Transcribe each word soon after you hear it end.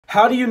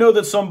How do you know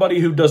that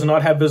somebody who does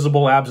not have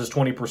visible abs is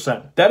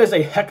 20%? That is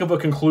a heck of a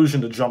conclusion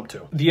to jump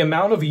to. The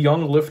amount of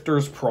young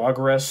lifters'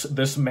 progress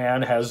this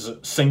man has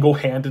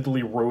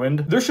single-handedly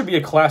ruined, there should be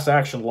a class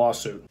action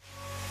lawsuit.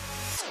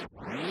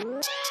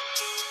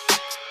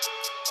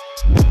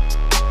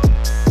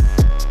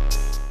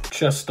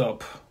 Chest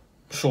up,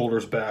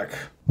 shoulders back.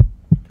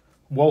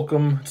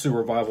 Welcome to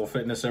Revival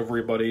Fitness,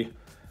 everybody.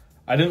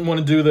 I didn't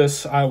want to do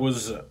this. I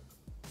was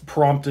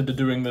prompted to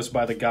doing this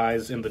by the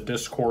guys in the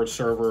Discord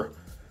server.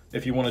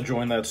 If you want to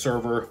join that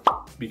server,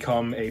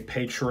 become a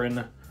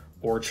patron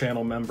or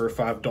channel member,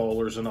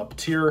 $5 and up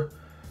tier.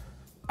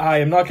 I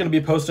am not going to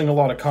be posting a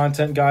lot of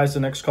content, guys,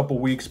 the next couple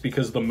weeks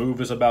because the move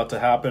is about to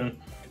happen.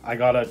 I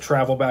gotta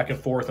travel back and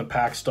forth and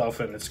pack stuff,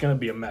 and it's going to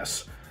be a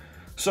mess.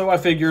 So I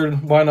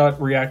figured, why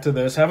not react to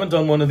this? Haven't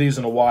done one of these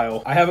in a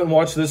while. I haven't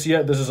watched this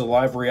yet. This is a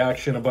live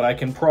reaction, but I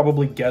can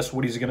probably guess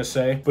what he's going to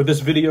say. But this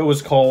video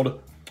is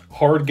called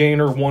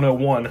Hardgainer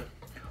 101,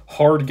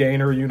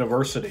 Hardgainer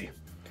University.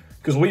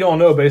 Because we all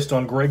know, based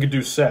on Greg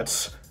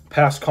Doucette's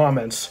past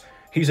comments,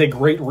 he's a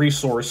great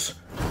resource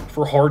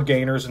for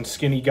hardgainers and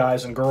skinny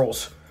guys and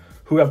girls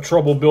who have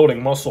trouble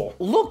building muscle.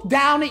 Look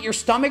down at your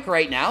stomach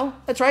right now.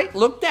 That's right,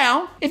 look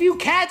down. If you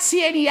can't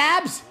see any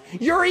abs,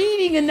 you're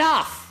eating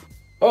enough.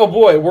 Oh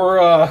boy,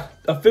 we're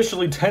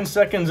officially 10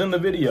 seconds in the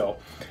video.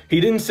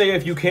 He didn't say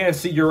if you can't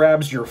see your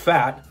abs, you're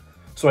fat.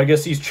 So I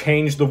guess he's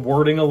changed the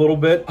wording a little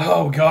bit.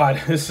 Oh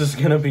God, this is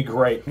gonna be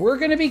great. We're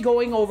gonna be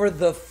going over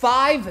the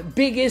 5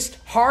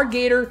 biggest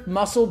Hardgainer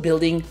muscle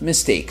building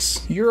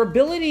mistakes. Your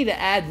ability to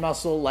add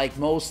muscle, like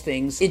most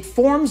things, it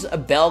forms a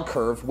bell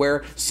curve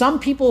where some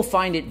people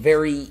find it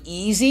very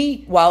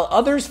easy, while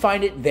others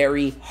find it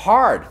very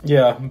hard.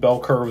 Yeah, bell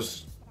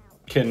curves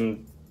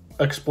can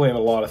explain a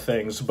lot of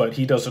things, but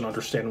he doesn't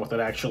understand what that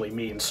actually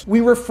means.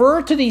 We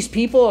refer to these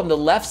people on the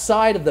left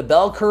side of the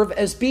bell curve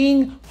as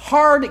being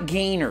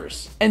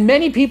hardgainers. And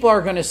many people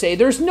are going to say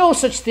there's no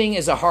such thing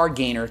as a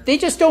hardgainer. They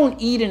just don't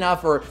eat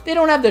enough, or they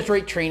don't have the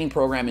right training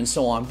program and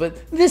so on.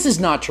 But this is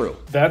not true.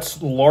 That's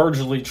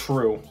largely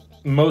true.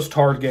 Most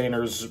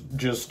hardgainers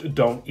just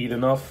don't eat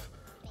enough,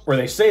 or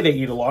they say they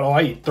eat a lot. Oh,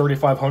 I eat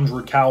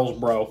 3,500 calories,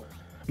 bro.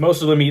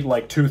 Most of them eat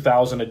like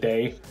 2,000 a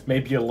day,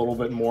 maybe a little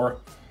bit more.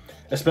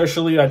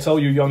 Especially, I tell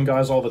you young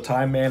guys all the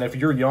time, man, if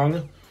you're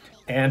young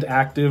and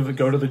active,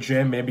 go to the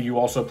gym, maybe you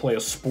also play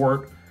a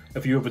sport.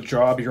 If you have a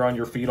job, you're on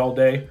your feet all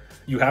day,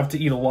 you have to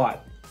eat a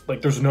lot.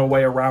 Like, there's no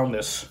way around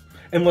this.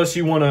 Unless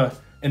you want to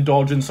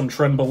indulge in some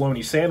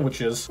trenbolone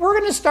sandwiches. We're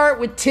going to start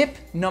with tip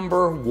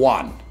number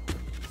 1.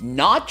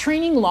 Not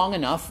training long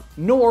enough,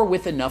 nor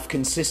with enough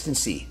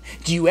consistency.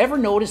 Do you ever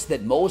notice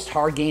that most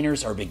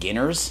hardgainers are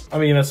beginners? I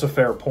mean, that's a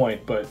fair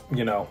point, but,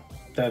 you know,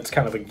 that's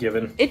kind of a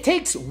given. It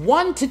takes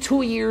 1 to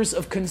 2 years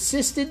of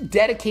consistent,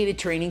 dedicated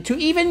training to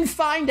even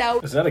find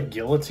out... Is that a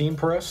guillotine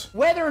press?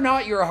 ...whether or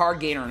not you're a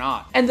hardgainer or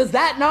not. And does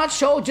that not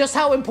show just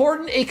how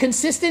important a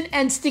consistent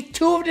and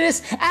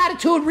stick-to-itiveness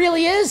attitude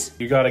really is?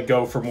 You gotta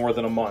go for more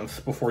than a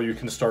month before you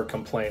can start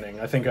complaining.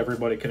 I think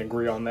everybody can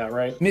agree on that,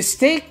 right?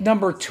 Mistake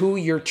number 2,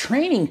 you're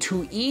training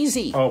too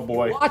easy. Oh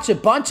boy. Watch a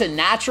bunch of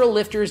natural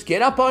lifters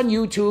get up on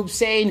YouTube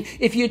saying,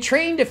 if you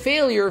train to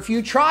failure, if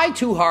you try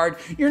too hard,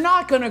 you're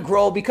not gonna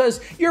grow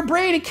because your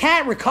brain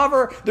can't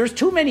recover. There's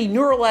too many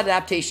neural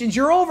adaptations.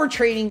 You're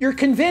overtraining. You're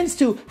convinced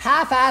to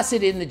half-ass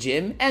it in the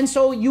gym, and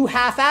so you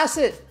half-ass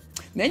it.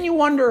 Then you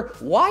wonder,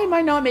 why am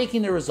I not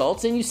making the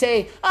results? And you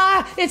say,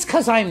 it's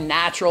because I'm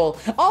natural.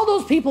 All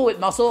those people with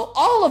muscle,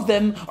 all of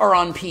them are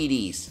on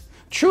PDs.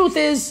 Truth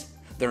is,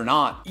 they're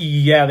not.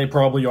 Yeah, they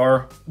probably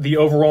are. The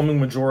overwhelming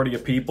majority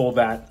of people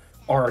that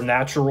are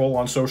natural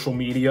on social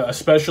media,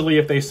 especially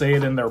if they say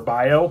it in their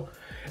bio,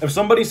 if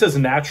somebody says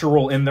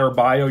natural in their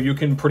bio, you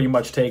can pretty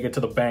much take it to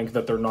the bank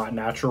that they're not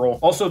natural.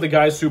 Also, the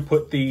guys who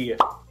put the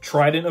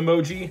trident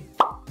emoji,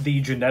 the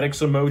genetics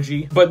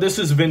emoji, but this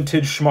is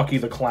vintage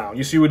Schmucky the Clown.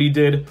 You see what he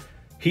did?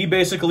 He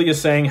basically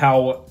is saying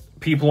how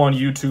people on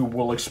YouTube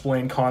will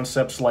explain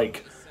concepts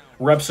like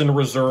reps in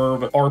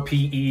reserve,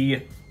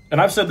 RPE, and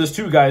I've said this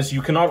too, guys,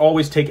 you cannot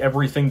always take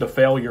everything to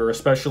failure,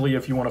 especially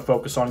if you want to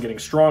focus on getting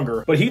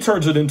stronger. But he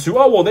turns it into,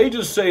 oh, well, they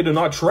just say to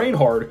not train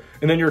hard,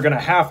 and then you're going to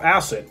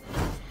half-ass it.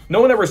 No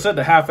one ever said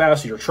to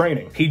half-ass your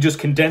training. He just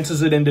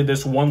condenses it into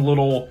this one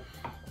little,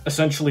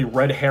 essentially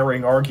red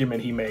herring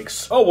argument he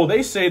makes. Oh, well,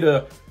 they say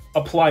to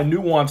apply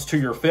nuance to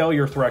your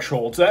failure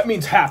thresholds. That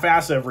means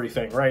half-ass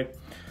everything, right?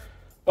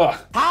 Ugh.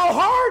 How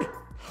hard?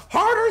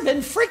 Harder than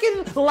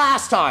freaking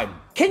last time.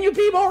 Can you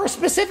be more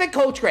specific,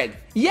 Coach Greg?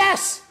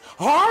 Yes.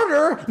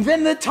 Harder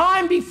than the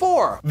time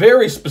before.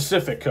 Very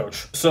specific,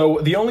 Coach. So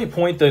the only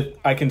point that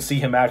I can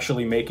see him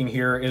actually making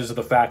here is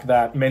the fact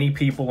that many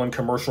people in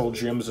commercial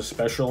gyms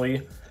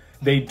especially,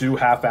 they do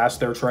half-ass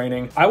their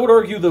training. I would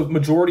argue the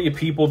majority of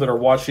people that are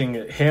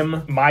watching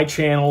him, my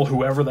channel,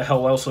 whoever the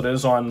hell else it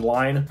is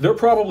online, they're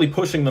probably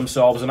pushing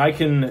themselves, and I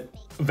can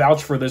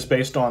vouch for this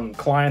based on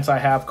clients I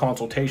have,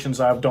 consultations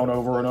I've done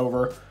over and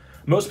over.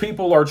 Most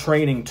people are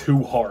training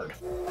too hard.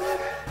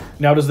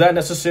 Now, does that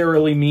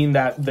necessarily mean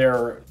that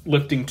they're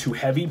lifting too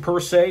heavy per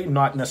se?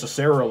 Not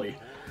necessarily.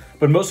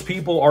 But most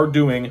people are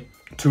doing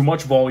too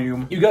much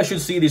volume. You guys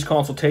should see these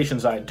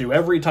consultations I do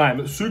every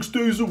time. 6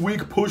 days a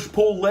week,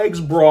 push-pull legs,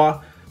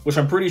 brah. Which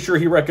I'm pretty sure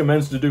he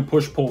recommends to do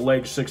push-pull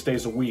legs 6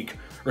 days a week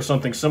or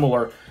something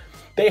similar.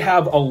 They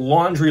have a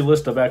laundry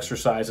list of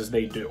exercises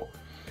they do.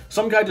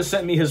 Some guy just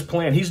sent me his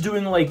plan. He's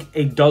doing like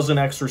a dozen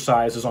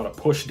exercises on a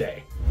push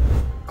day.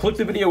 Click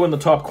the video in the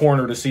top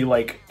corner to see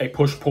like a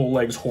push-pull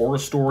legs horror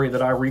story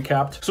that I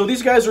recapped. So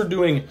these guys are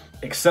doing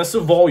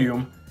excessive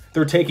volume.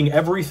 They're taking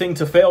everything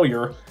to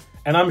failure.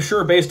 And I'm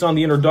sure based on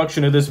the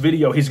introduction of this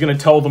video, he's going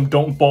to tell them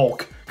don't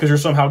bulk because you're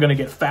somehow going to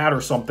get fat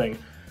or something.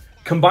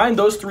 Combine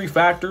those 3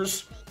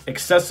 factors,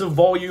 excessive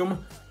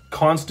volume,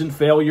 constant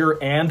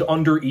failure, and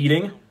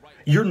under-eating,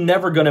 you're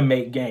never going to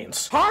make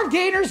gains.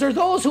 Hardgainers are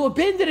those who have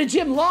been to the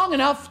gym long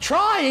enough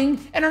trying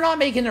and are not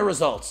making the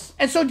results.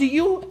 And so do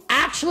you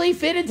actually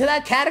fit into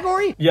that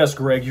category? Yes,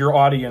 Greg, your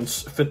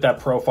audience fit that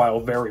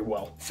profile very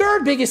well.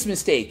 Third biggest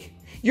mistake.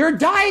 Your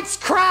diet's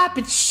crap,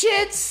 it's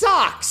shit,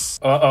 sucks.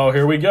 Uh-oh,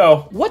 here we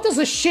go. What does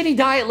a shitty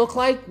diet look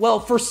like? Well,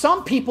 for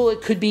some people,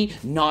 it could be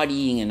not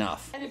eating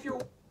enough. And if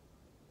you're...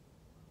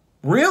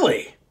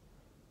 Really?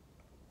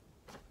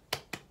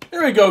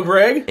 There we go,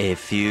 Greg. A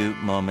few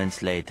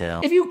moments later.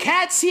 If you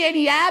can't see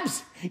any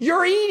abs,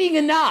 you're eating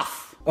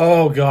enough.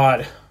 Oh,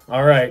 God.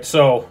 All right,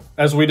 so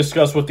as we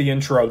discussed with the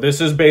intro,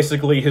 this is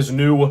basically his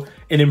new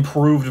and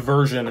improved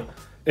version.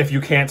 If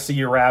you can't see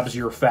your abs,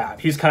 you're fat.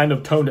 He's kind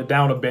of toned it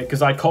down a bit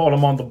because I called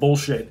him on the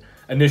bullshit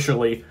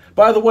initially.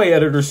 By the way,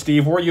 Editor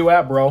Steve, where you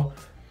at, bro?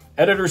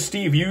 Editor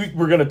Steve, you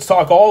were going to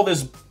talk all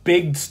this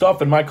big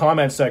stuff in my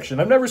comment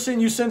section. I've never seen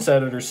you since,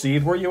 Editor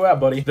Steve. Where you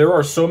at, buddy? There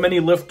are so many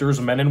lifters,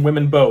 men and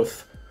women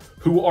both,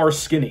 who are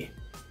skinny,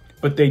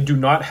 but they do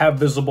not have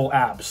visible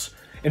abs.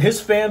 And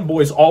his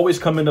fanboys always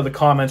come into the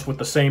comments with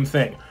the same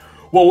thing.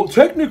 Well,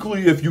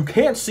 technically, if you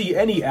can't see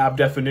any ab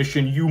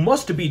definition, you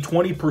must be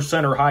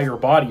 20% or higher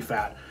body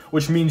fat,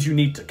 which means you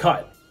need to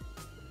cut.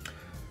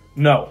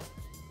 No.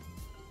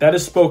 That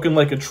is spoken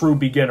like a true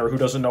beginner who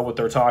doesn't know what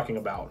they're talking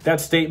about. That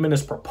statement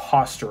is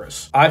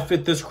preposterous. I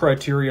fit this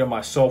criteria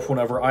myself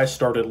whenever I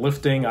started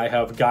lifting. I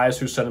have guys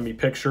who send me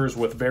pictures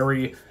with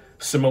very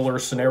similar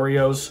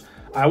scenarios.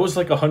 I was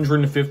like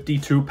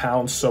 152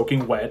 pounds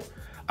soaking wet.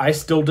 I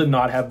still did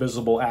not have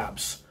visible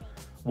abs.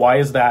 Why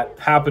is that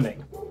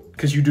happening?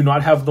 Because you do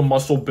not have the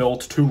muscle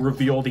built to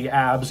reveal the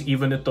abs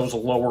even at those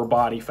lower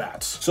body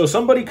fats. So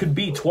somebody could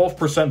be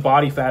 12%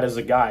 body fat as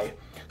a guy,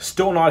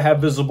 still not have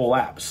visible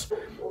abs.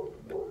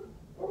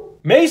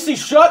 Macy,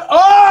 shut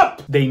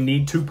up! They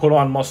need to put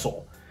on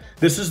muscle.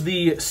 This is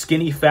the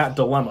skinny fat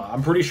dilemma.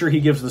 I'm pretty sure he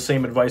gives the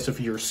same advice if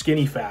you're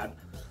skinny fat,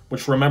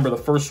 which remember the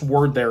first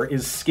word there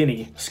is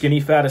skinny. Skinny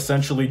fat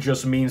essentially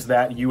just means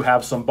that you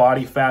have some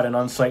body fat in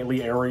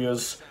unsightly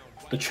areas,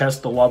 the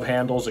chest, the love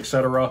handles,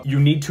 etc. You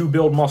need to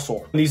build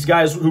muscle. And these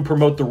guys who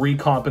promote the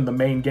recomp and the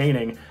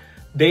maingaining,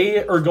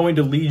 they are going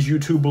to lead you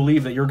to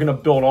believe that you're going to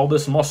build all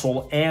this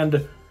muscle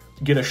and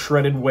get a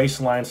shredded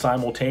waistline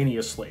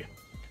simultaneously.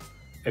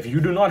 If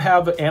you do not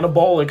have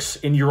anabolics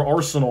in your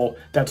arsenal,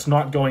 that's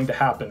not going to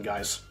happen,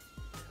 guys.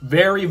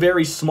 Very,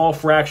 very small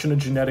fraction of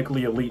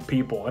genetically elite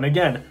people. And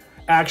again,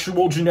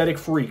 actual genetic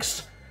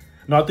freaks.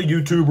 Not the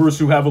YouTubers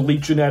who have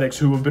elite genetics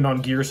who have been on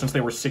gear since they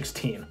were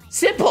 16.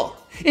 Simple.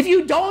 If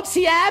you don't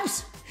see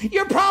abs,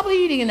 you're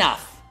probably eating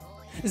enough.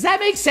 Does that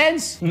make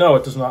sense? No,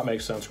 it does not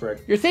make sense,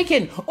 Greg. You're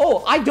thinking,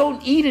 oh, I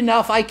don't eat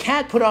enough, I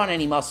can't put on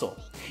any muscle.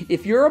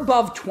 If you're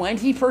above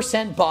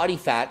 20% body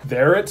fat...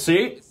 There it,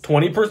 see?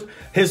 20%.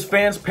 His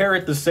fans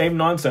parrot the same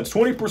nonsense.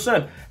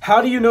 20%.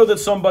 How do you know that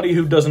somebody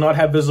who does not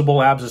have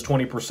visible abs is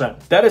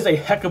 20%? That is a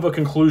heck of a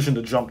conclusion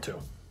to jump to.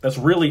 That's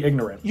really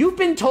ignorant. You've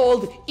been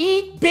told,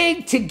 eat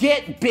big to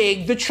get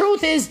big. The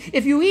truth is,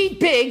 if you eat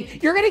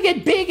big, you're gonna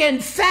get big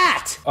and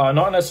fat.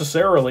 Not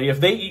necessarily.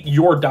 If they eat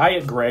your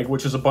diet, Greg,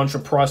 which is a bunch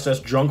of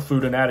processed junk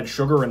food and added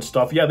sugar and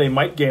stuff, yeah, they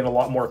might gain a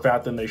lot more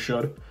fat than they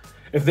should.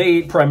 If they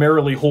eat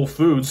primarily whole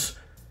foods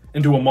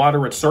into a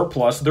moderate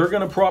surplus, they're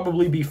gonna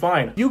probably be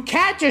fine. You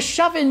can't just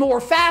shove in more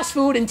fast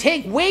food and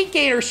take weight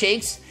gainer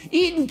shakes,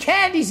 eating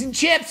candies and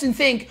chips and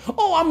think,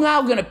 oh, I'm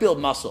now gonna build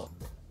muscle.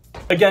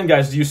 Again,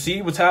 guys, do you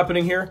see what's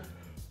happening here?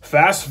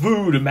 Fast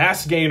food,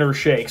 mass gainer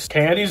shakes,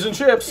 candies and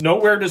chips.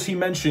 Nowhere does he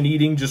mention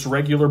eating just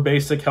regular,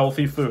 basic,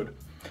 healthy food.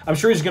 I'm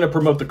sure he's going to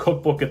promote the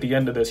cookbook at the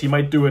end of this. He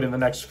might do it in the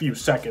next few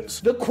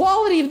seconds. The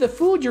quality of the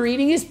food you're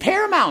eating is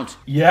paramount.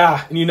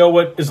 Yeah, and you know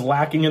what is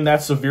lacking in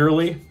that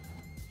severely?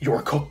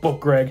 Your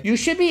cookbook, Greg. You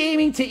should be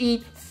aiming to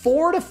eat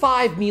 4 to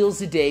 5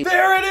 meals a day.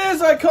 There it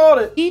is, I called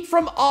it. Eat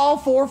from all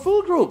 4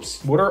 food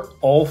groups. What are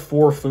all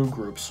 4 food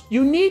groups?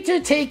 You need to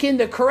take in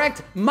the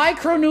correct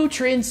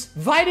micronutrients,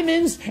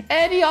 vitamins,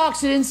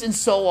 antioxidants, and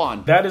so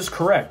on. That is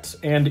correct.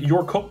 And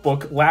your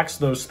cookbook lacks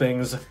those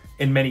things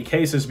in many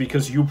cases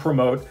because you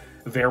promote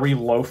very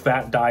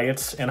low-fat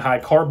diets and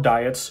high-carb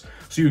diets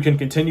so you can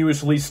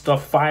continuously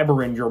stuff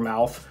fiber in your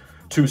mouth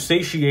to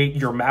satiate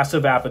your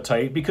massive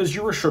appetite because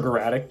you're a sugar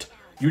addict.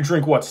 You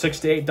drink, what, 6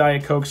 to 8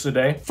 Diet Cokes a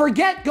day?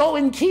 Forget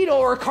going keto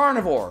or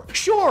carnivore.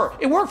 Sure,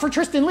 it worked for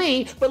Tristan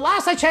Lee, but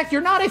last I checked,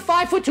 you're not a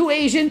 5'2"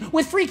 Asian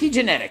with freaky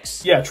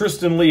genetics. Yeah,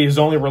 Tristan Lee is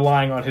only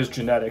relying on his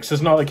genetics.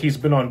 It's not like he's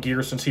been on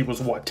gear since he was,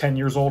 what, 10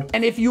 years old?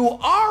 And if you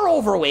are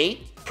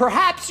overweight,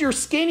 perhaps you're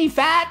skinny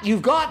fat,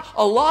 you've got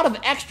a lot of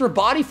extra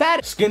body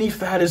fat. Skinny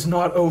fat is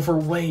not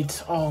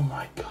overweight. Oh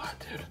my god,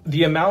 dude.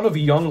 The amount of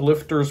young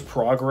lifters'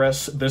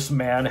 progress this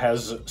man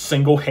has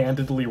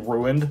single-handedly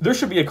ruined, there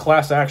should be a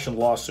class action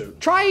lawsuit.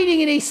 Try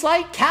eating in a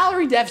slight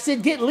calorie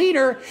deficit, get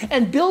leaner,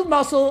 and build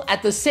muscle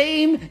at the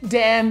same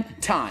damn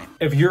time.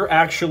 If you're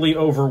actually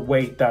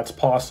overweight, that's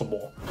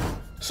possible.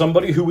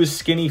 Somebody who is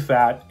skinny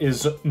fat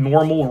is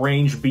normal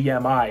range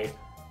BMI.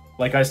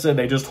 Like I said,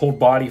 they just hold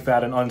body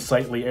fat in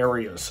unsightly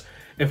areas.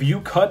 If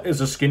you cut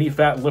as a skinny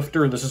fat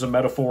lifter, this is a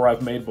metaphor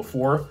I've made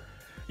before,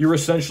 you're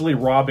essentially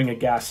robbing a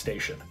gas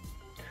station.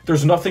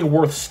 There's nothing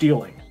worth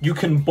stealing. You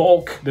can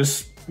bulk,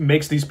 this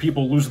makes these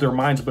people lose their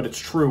minds, but it's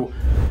true.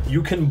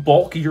 You can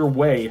bulk your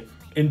way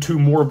into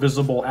more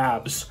visible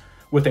abs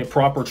with a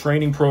proper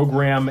training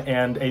program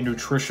and a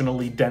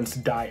nutritionally dense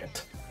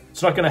diet.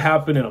 It's not gonna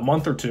happen in a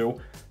month or two,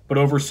 but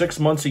over 6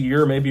 months, a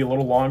year, maybe a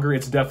little longer,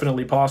 it's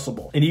definitely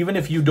possible. And even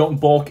if you don't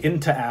bulk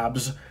into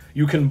abs,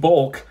 you can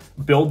bulk,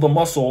 build the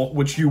muscle,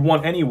 which you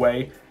want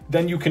anyway,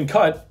 then you can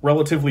cut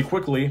relatively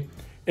quickly,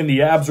 and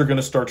the abs are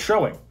gonna start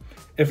showing.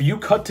 If you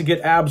cut to get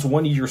abs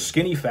when you're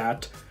skinny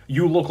fat,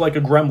 you look like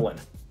a gremlin.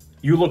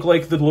 You look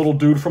like the little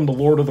dude from the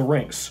Lord of the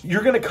Rings.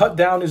 You're gonna cut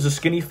down as a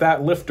skinny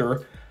fat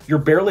lifter, you're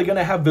barely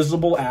gonna have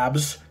visible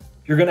abs,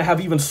 you're gonna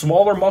have even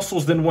smaller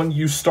muscles than when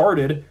you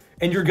started,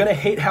 and you're gonna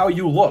hate how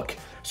you look.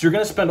 So you're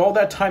gonna spend all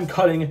that time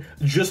cutting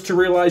just to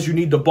realize you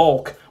need to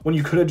bulk when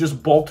you could have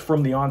just bulked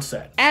from the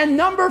onset. And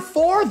number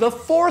 4, the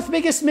 4th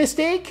biggest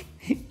mistake,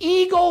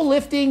 ego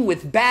lifting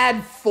with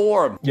bad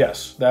form.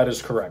 Yes, that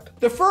is correct.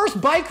 The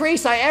first bike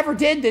race I ever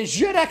did, the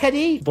Jeu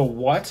d'Acadie, The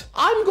what?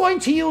 I'm going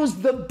to use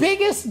the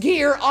biggest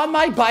gear on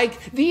my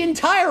bike the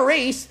entire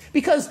race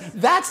because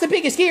that's the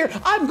biggest gear.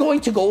 I'm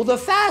going to go the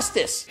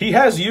fastest. He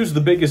has used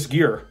the biggest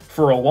gear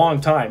for a long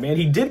time, and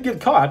he did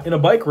get caught in a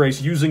bike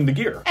race using the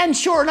gear. And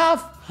sure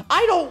enough,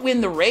 I don't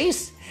win the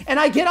race, and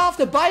I get off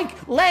the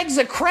bike, legs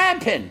a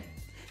cramping.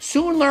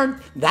 Soon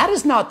learned that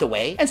is not the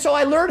way, and so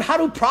I learned how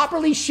to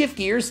properly shift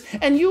gears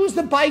and use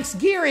the bike's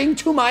gearing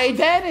to my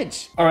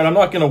advantage. All right, I'm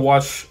not going to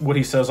watch what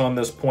he says on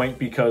this point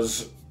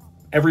because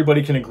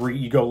everybody can agree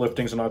ego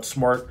lifting's not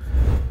smart.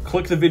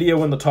 Click the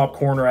video in the top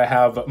corner. I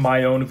have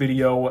my own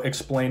video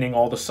explaining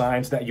all the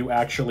signs that you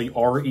actually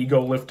are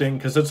ego lifting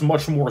because it's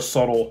much more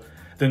subtle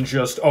than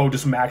just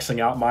maxing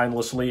out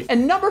mindlessly.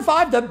 And number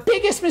 5, the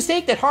biggest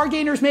mistake that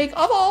Hardgainers make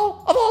of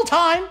all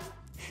time,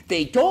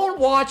 they don't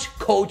watch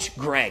Coach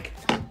Greg.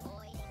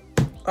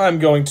 I'm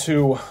going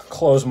to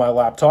close my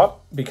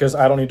laptop because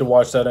I don't need to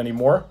watch that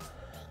anymore.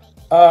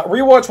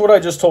 Rewatch what I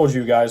just told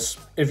you guys.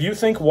 If you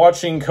think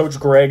watching Coach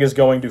Greg is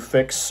going to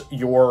fix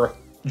your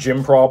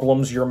gym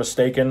problems, you're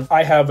mistaken.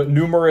 I have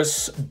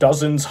numerous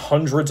dozens,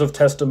 hundreds of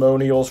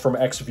testimonials from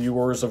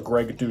ex-viewers of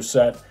Greg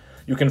Doucette.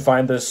 You can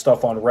find this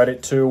stuff on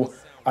Reddit too.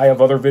 I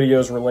have other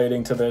videos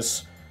relating to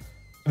this.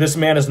 This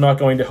man is not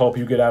going to help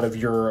you get out of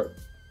your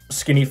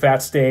skinny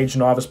fat stage,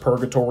 novice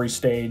purgatory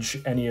stage,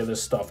 any of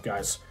this stuff,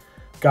 guys.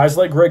 Guys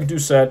like Greg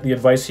Doucette, the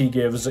advice he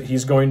gives,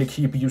 he's going to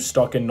keep you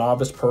stuck in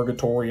novice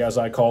purgatory, as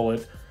I call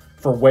it,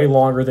 for way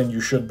longer than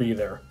you should be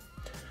there.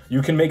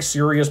 You can make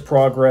serious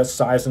progress,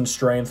 size and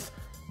strength,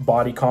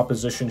 body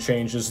composition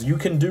changes. You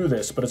can do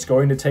this, but it's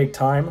going to take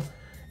time.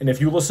 And if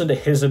you listen to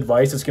his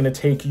advice, it's going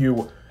to take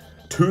you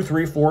 2,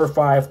 3, 4,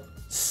 5,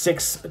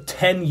 6,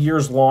 10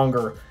 years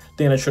longer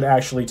than it should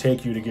actually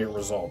take you to get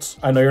results.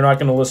 I know you're not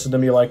going to listen to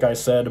me like I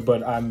said,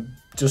 but I'm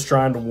just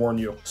trying to warn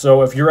you.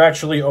 So if you're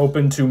actually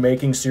open to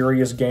making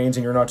serious gains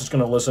and you're not just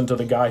going to listen to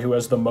the guy who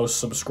has the most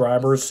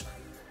subscribers,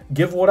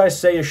 give what I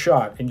say a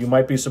shot and you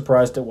might be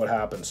surprised at what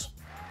happens.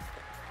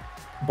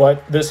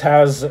 But this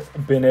has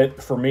been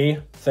it for me.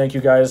 Thank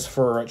you guys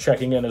for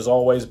checking in as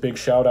always. Big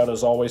shout out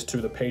as always to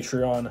the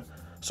Patreon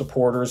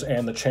supporters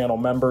and the channel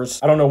members.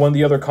 I don't know when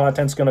the other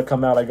content's going to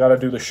come out. I got to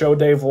do the show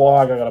day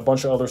vlog. I got a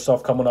bunch of other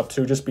stuff coming up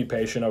too. Just be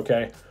patient,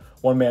 okay?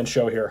 One-man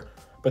show here.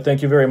 But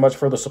thank you very much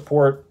for the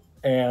support,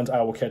 and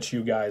I will catch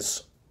you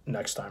guys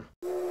next time.